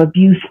cycle of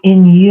abuse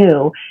in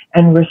you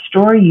and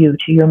restore you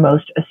to your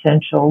most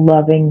essential,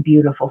 loving,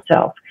 beautiful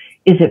self.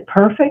 Is it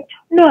perfect?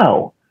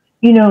 No.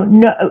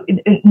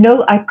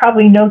 No, I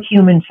probably know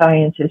human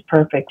science is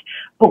perfect,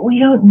 but we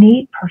don't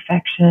need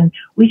perfection.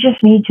 We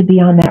just need to be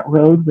on that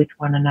road with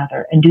one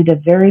another and do the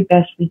very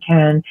best we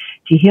can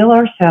to heal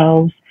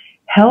ourselves,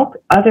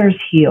 help others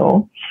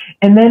heal.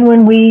 And then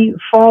when we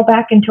fall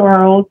back into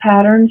our old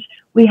patterns,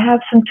 we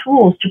have some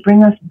tools to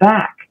bring us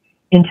back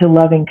into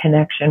loving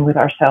connection with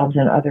ourselves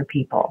and other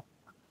people.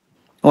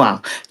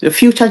 Wow. The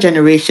future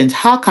generations,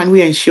 how can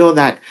we ensure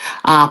that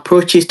our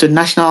approaches to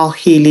national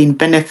healing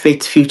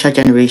benefit future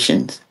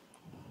generations?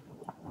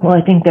 Well,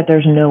 I think that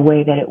there's no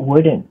way that it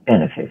wouldn't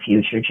benefit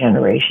future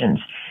generations.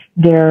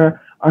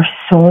 There are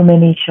so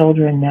many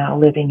children now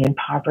living in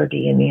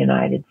poverty in the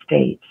United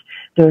States.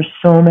 There are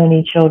so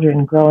many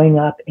children growing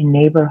up in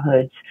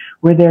neighborhoods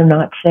where they're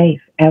not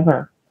safe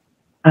ever.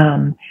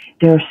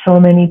 There are so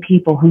many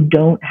people who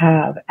don't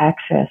have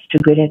access to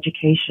good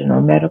education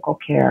or medical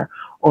care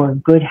or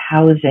good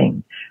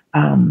housing.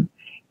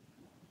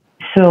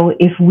 So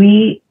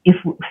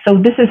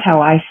this is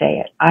how I say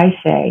it. I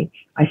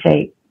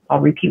say,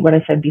 I'll repeat what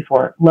I said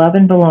before. Love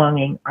and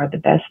belonging are the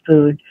best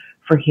food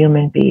for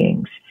human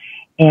beings.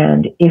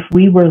 And if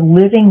we were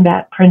living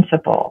that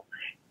principle,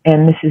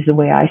 and this is the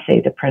way I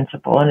say the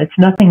principle, and it's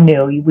nothing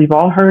new. We've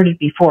all heard it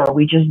before.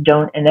 We just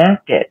don't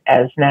enact it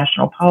as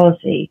national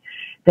policy.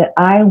 That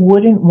I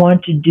wouldn't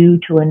want to do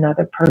to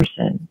another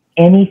person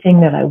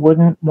anything that I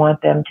wouldn't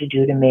want them to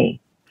do to me.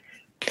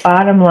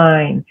 Bottom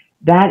line,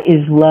 that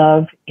is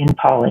love in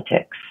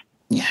politics.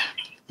 Yeah.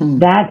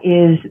 That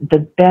is the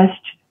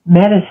best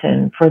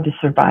medicine for the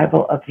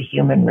survival of the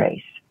human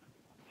race.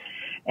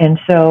 And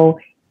so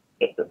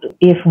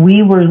if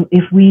we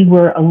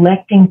were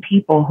electing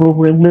people who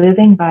were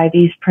living by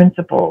these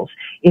principles,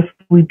 if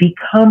we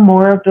become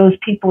more of those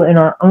people in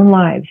our own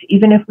lives,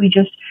 even if we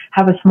just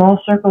have a small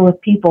circle of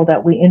people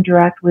that we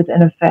interact with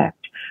and affect,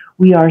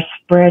 we are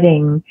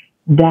spreading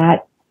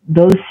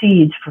those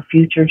seeds for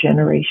future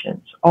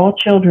generations. All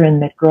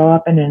children that grow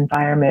up in an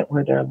environment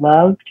where they're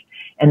loved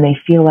and they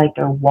feel like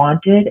they're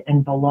wanted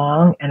and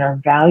belong and are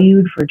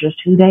valued for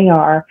just who they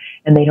are,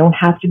 and they don't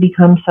have to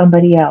become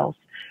somebody else,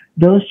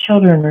 those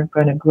children are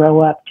going to grow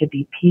up to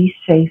be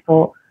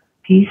peaceful,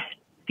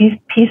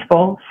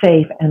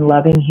 safe, and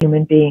loving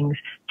human beings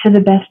to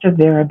the best of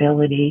their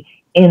ability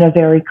in a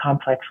very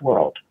complex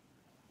world.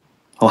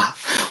 Wow.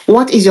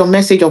 What is your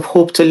message of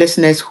hope to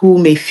listeners who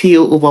may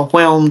feel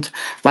overwhelmed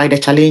by the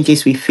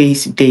challenges we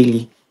face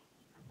daily?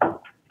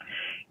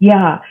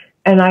 Yeah,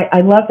 and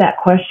I love that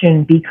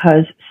question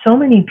because so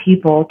many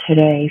people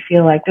today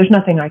feel like there's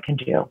nothing I can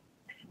do.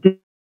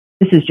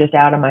 This is just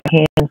out of my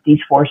hands.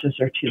 These forces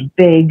are too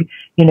big.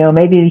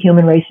 Maybe the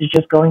human race is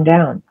just going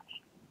down.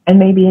 And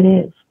maybe it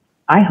is.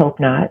 I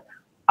hope not.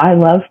 I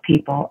love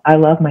people. I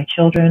love my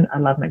children. I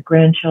love my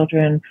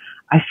grandchildren.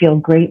 I feel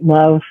great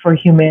love for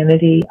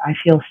humanity. I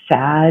feel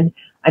sad.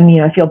 I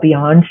feel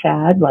beyond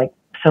sad, like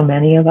so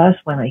many of us,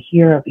 when I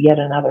hear of yet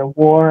another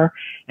war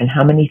and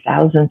how many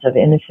thousands of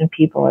innocent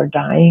people are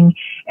dying.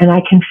 And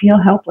I can feel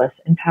helpless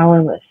and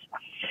powerless.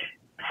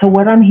 So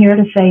what I'm here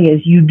to say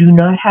is you do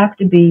not have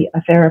to be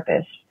a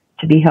therapist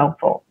to be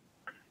helpful.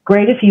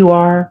 Great if you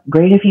are,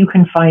 great if you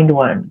can find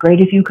one, great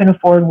if you can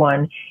afford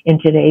one in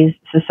today's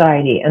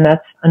society. And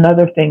that's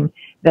another thing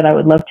that I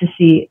would love to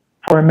see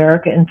for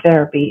America in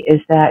therapy,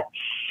 is that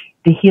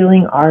the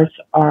healing arts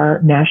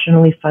are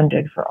nationally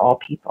funded for all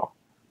people,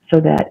 so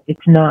that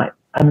it's not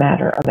a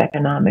matter of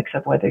economics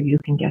of whether you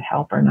can get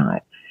help or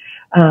not.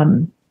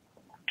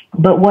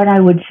 But what I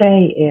would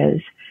say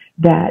is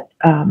that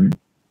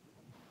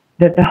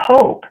that the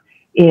hope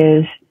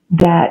is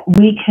that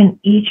we can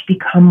each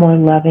become more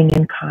loving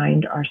and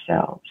kind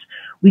ourselves.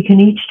 We can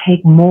each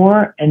take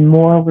more and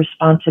more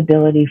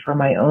responsibility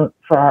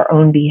for our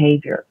own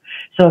behavior.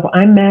 So if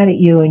I'm mad at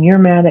you and you're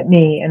mad at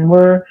me and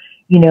we're,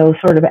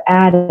 sort of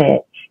at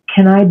it,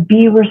 can I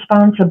be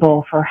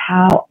responsible for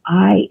how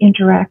I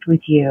interact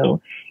with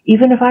you,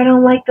 even if I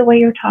don't like the way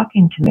you're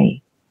talking to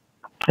me?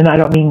 And I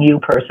don't mean you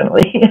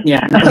personally,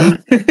 Yeah.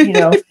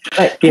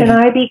 But can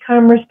I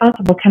become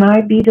responsible? Can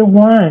I be the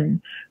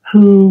one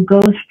who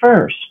goes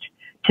first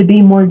to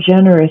be more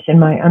generous in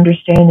my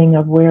understanding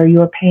of where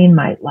your pain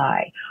might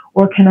lie?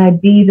 Or can I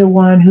be the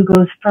one who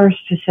goes first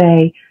to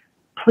say,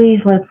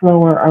 please, let's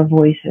lower our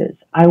voices.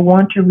 I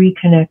want to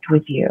reconnect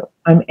with you.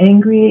 I'm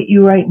angry at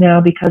you right now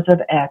because of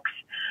X,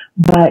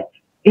 but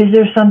is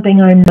there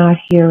something I'm not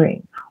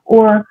hearing?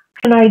 Or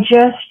can I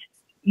just,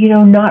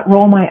 not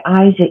roll my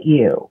eyes at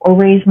you or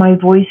raise my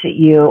voice at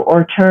you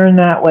or turn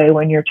that way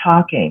when you're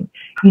talking?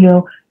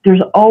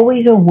 There's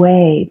always a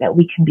way that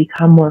we can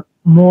become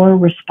more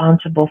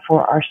responsible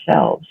for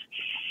ourselves.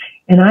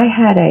 And I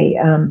had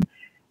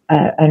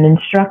an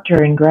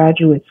instructor in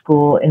graduate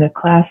school in a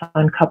class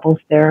on couples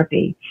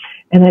therapy.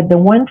 And the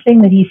one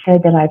thing that he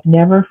said that I've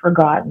never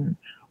forgotten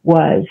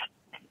was,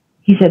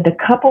 he said, the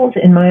couples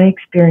in my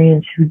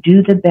experience who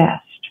do the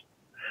best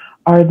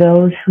are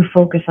those who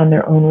focus on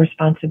their own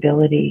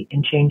responsibility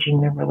in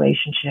changing their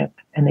relationship,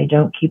 and they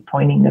don't keep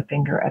pointing the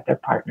finger at their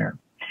partner.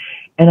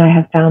 And I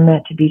have found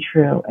that to be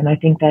true. And I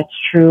think that's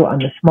true on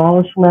the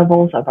smallest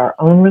levels of our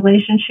own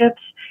relationships.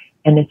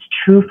 And it's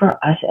true for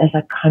us as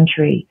a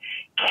country.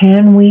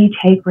 Can we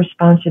take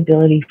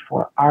responsibility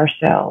for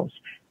ourselves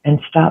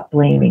and stop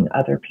blaming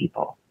other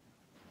people?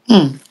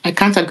 I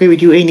can't agree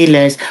with you any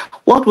less.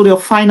 What would your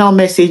final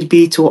message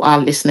be to our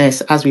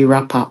listeners as we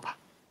wrap up?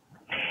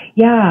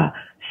 Yeah.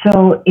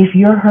 So if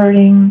you're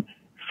hurting,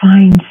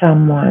 find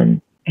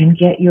someone and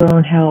get your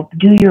own help.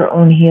 Do your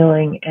own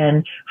healing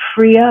and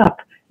free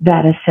up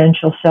that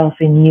essential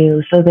self in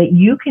you so that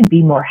you can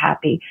be more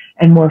happy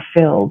and more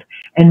filled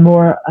and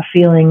more a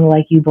feeling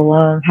like you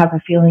belong, have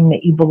a feeling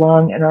that you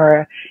belong and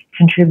are a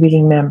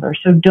contributing member.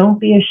 So don't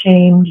be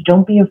ashamed.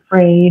 Don't be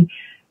afraid.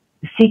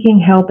 Seeking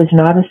help is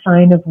not a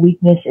sign of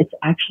weakness. It's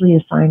actually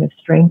a sign of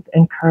strength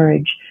and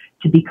courage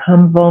to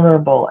become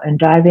vulnerable and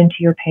dive into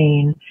your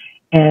pain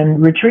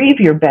and retrieve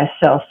your best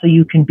self so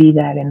you can be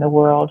that in the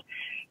world.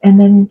 And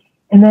then,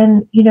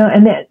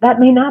 that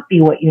may not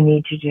be what you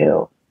need to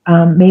do.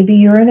 Maybe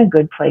you're in a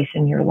good place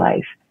in your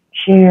life.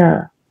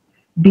 Share.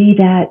 Be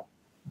that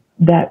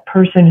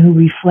person who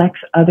reflects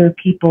other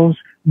people's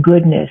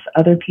goodness,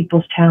 other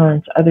people's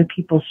talents, other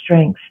people's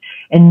strengths,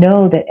 and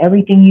know that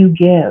everything you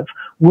give,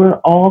 we're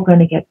all going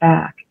to get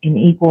back in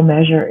equal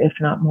measure, if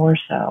not more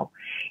so.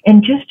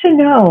 And just to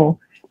know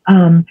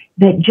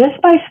that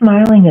just by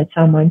smiling at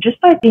someone, just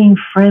by being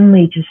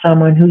friendly to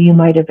someone who you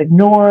might have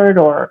ignored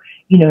or,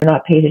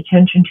 not paid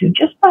attention to,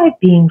 just by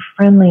being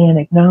friendly and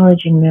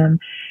acknowledging them,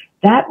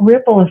 that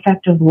ripple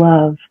effect of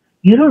love,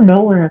 you don't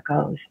know where it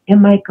goes. They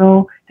might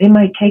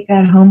take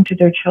that home to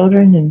their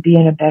children and be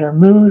in a better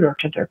mood, or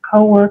to their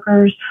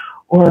coworkers,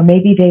 or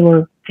maybe they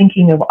were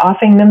thinking of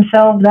offing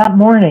themselves that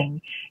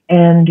morning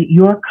and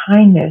your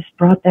kindness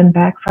brought them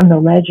back from the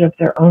ledge of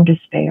their own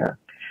despair.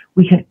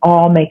 We can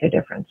all make a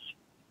difference.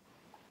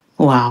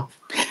 Wow.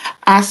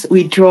 As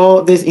we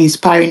draw this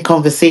inspiring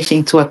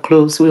conversation to a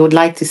close, we would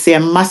like to say a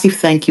massive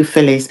thank you,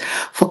 Phyllis,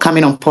 for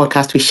coming on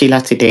Podcast with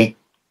SHEILA today.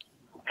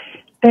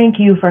 Thank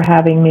you for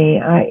having me.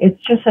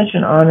 It's just such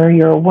an honor.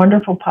 You're a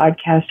wonderful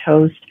podcast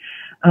host.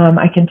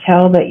 I can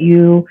tell that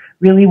you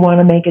really want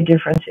to make a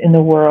difference in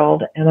the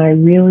world, and I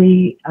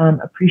really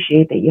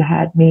appreciate that you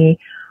had me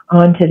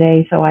on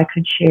today so I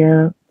could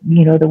share,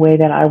 the way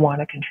that I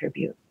want to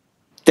contribute.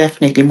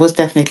 Definitely, most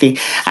definitely.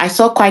 I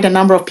saw quite a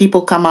number of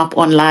people come up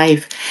on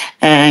live,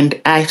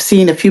 and I've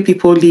seen a few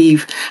people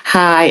leave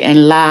hi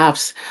and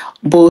laughs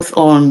both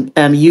on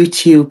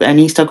YouTube and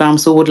Instagram.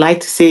 So would like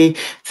to say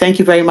thank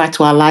you very much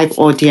to our live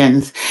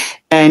audience.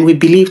 And we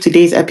believe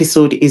today's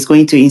episode is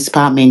going to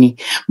inspire many.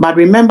 But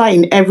remember,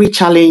 in every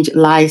challenge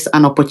lies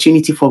an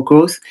opportunity for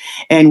growth.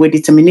 And with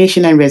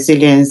determination and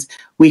resilience,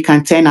 we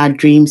can turn our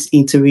dreams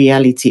into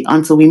reality.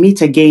 Until we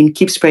meet again,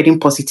 keep spreading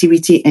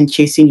positivity and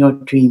chasing your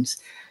dreams.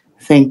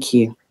 Thank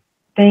you.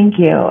 Thank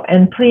you.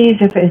 And please,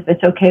 if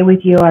it's okay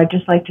with you, I'd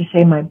just like to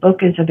say my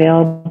book is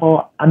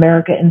available,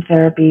 America in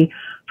Therapy,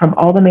 from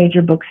all the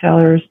major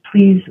booksellers.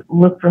 Please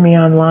look for me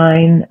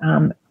online,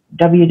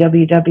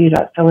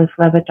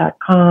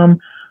 www.phyllisleavitt.com,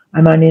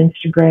 I'm on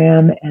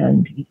Instagram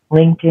and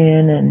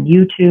LinkedIn and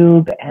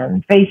YouTube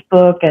and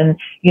Facebook and,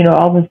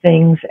 all the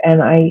things.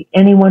 And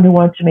anyone who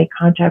wants to make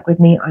contact with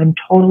me, I'm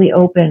totally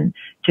open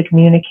to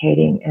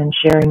communicating and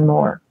sharing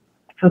more.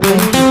 So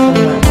thank you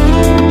so much.